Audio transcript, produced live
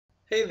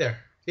Hey there,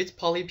 it's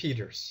Polly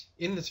Peters.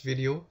 In this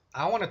video,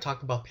 I want to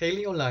talk about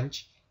paleo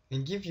lunch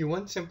and give you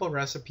one simple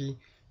recipe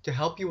to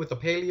help you with a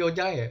paleo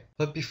diet.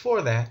 But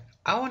before that,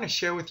 I want to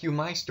share with you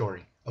my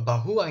story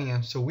about who I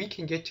am so we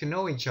can get to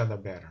know each other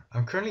better.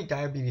 I'm currently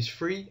diabetes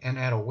free and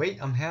at a weight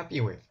I'm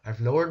happy with. I've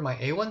lowered my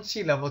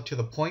A1C level to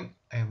the point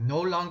I am no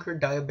longer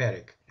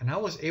diabetic, and I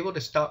was able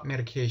to stop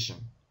medication.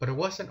 But it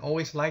wasn't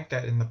always like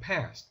that in the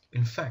past.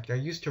 In fact, I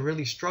used to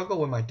really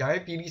struggle with my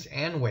diabetes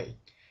and weight.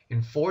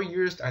 In 4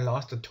 years, I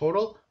lost a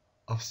total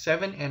of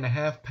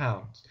 7.5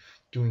 pounds.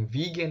 Doing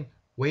vegan,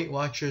 Weight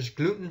Watchers,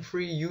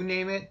 gluten-free, you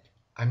name it,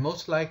 I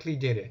most likely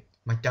did it.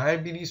 My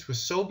diabetes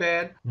was so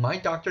bad, my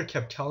doctor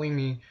kept telling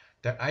me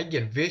that I'd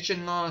get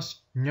vision loss,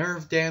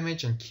 nerve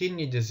damage, and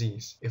kidney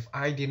disease if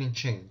I didn't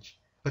change.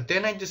 But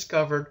then I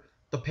discovered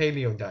the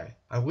paleo diet.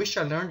 I wish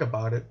I learned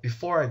about it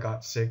before I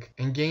got sick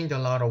and gained a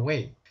lot of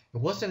weight. It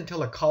wasn't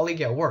until a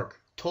colleague at work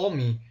told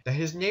me that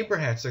his neighbor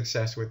had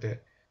success with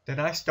it that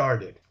I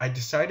started. I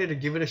decided to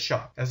give it a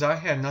shot as I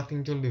had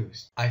nothing to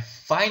lose. I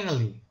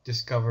finally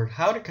discovered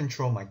how to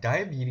control my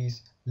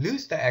diabetes,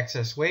 lose the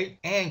excess weight,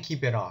 and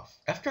keep it off.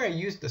 After I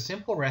used the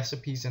simple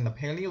recipes in the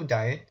paleo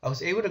diet, I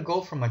was able to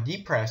go from a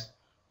depressed,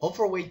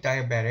 overweight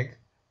diabetic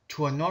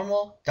to a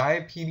normal,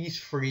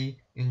 diabetes-free,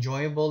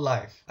 enjoyable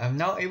life. I'm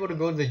now able to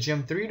go to the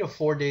gym 3 to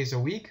 4 days a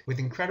week with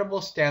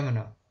incredible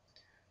stamina.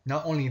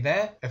 Not only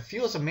that, it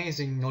feels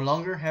amazing no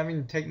longer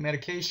having to take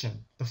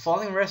medication. The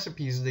following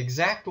recipe is the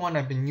exact one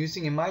I've been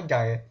using in my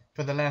diet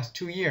for the last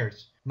 2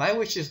 years. My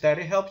wish is that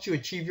it helps you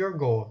achieve your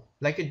goal,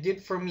 like it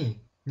did for me.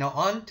 Now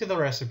on to the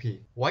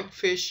recipe. White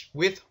fish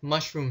with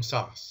mushroom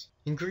sauce.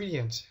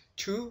 Ingredients: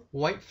 2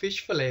 white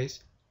fish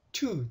fillets,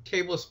 2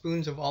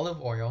 tablespoons of olive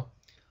oil,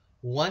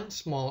 1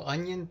 small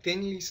onion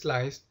thinly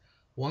sliced,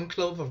 1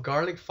 clove of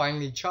garlic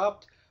finely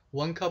chopped,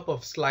 1 cup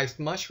of sliced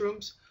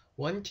mushrooms,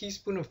 1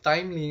 teaspoon of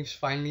thyme leaves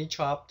finely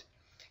chopped,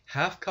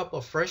 ½ cup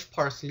of fresh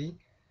parsley,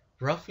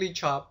 roughly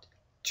chopped,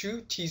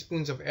 2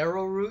 teaspoons of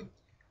arrowroot,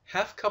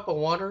 ½ cup of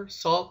water,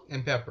 salt,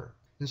 and pepper.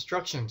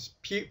 Instructions: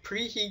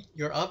 preheat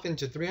your oven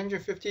to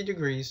 350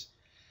 degrees,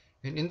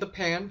 and in the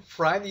pan,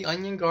 fry the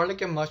onion,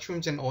 garlic, and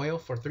mushrooms in oil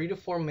for 3 to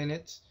 4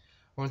 minutes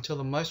or until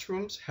the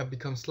mushrooms have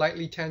become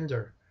slightly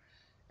tender.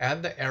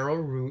 Add the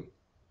arrowroot,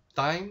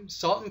 thyme,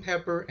 salt, and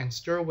pepper and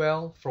stir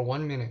well for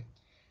 1 minute.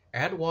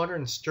 Add water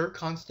and stir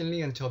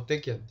constantly until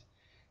thickened.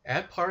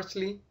 Add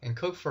parsley and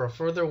cook for a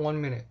further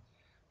 1 minute.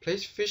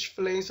 Place fish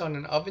fillets on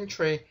an oven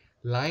tray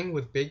lined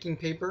with baking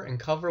paper and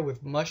cover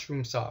with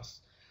mushroom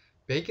sauce.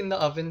 Bake in the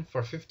oven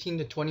for 15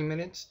 to 20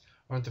 minutes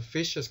or until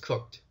fish is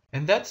cooked.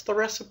 And that's the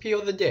recipe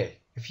of the day.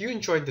 If you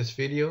enjoyed this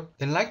video,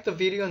 then like the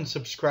video and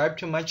subscribe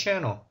to my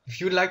channel.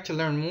 If you'd like to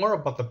learn more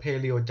about the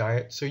paleo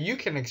diet so you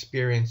can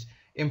experience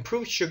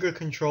improved sugar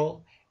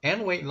control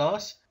and weight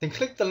loss, then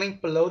click the link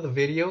below the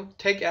video,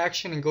 take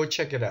action, and go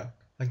check it out.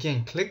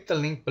 Again, click the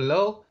link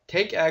below,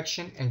 take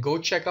action, and go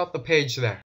check out the page there.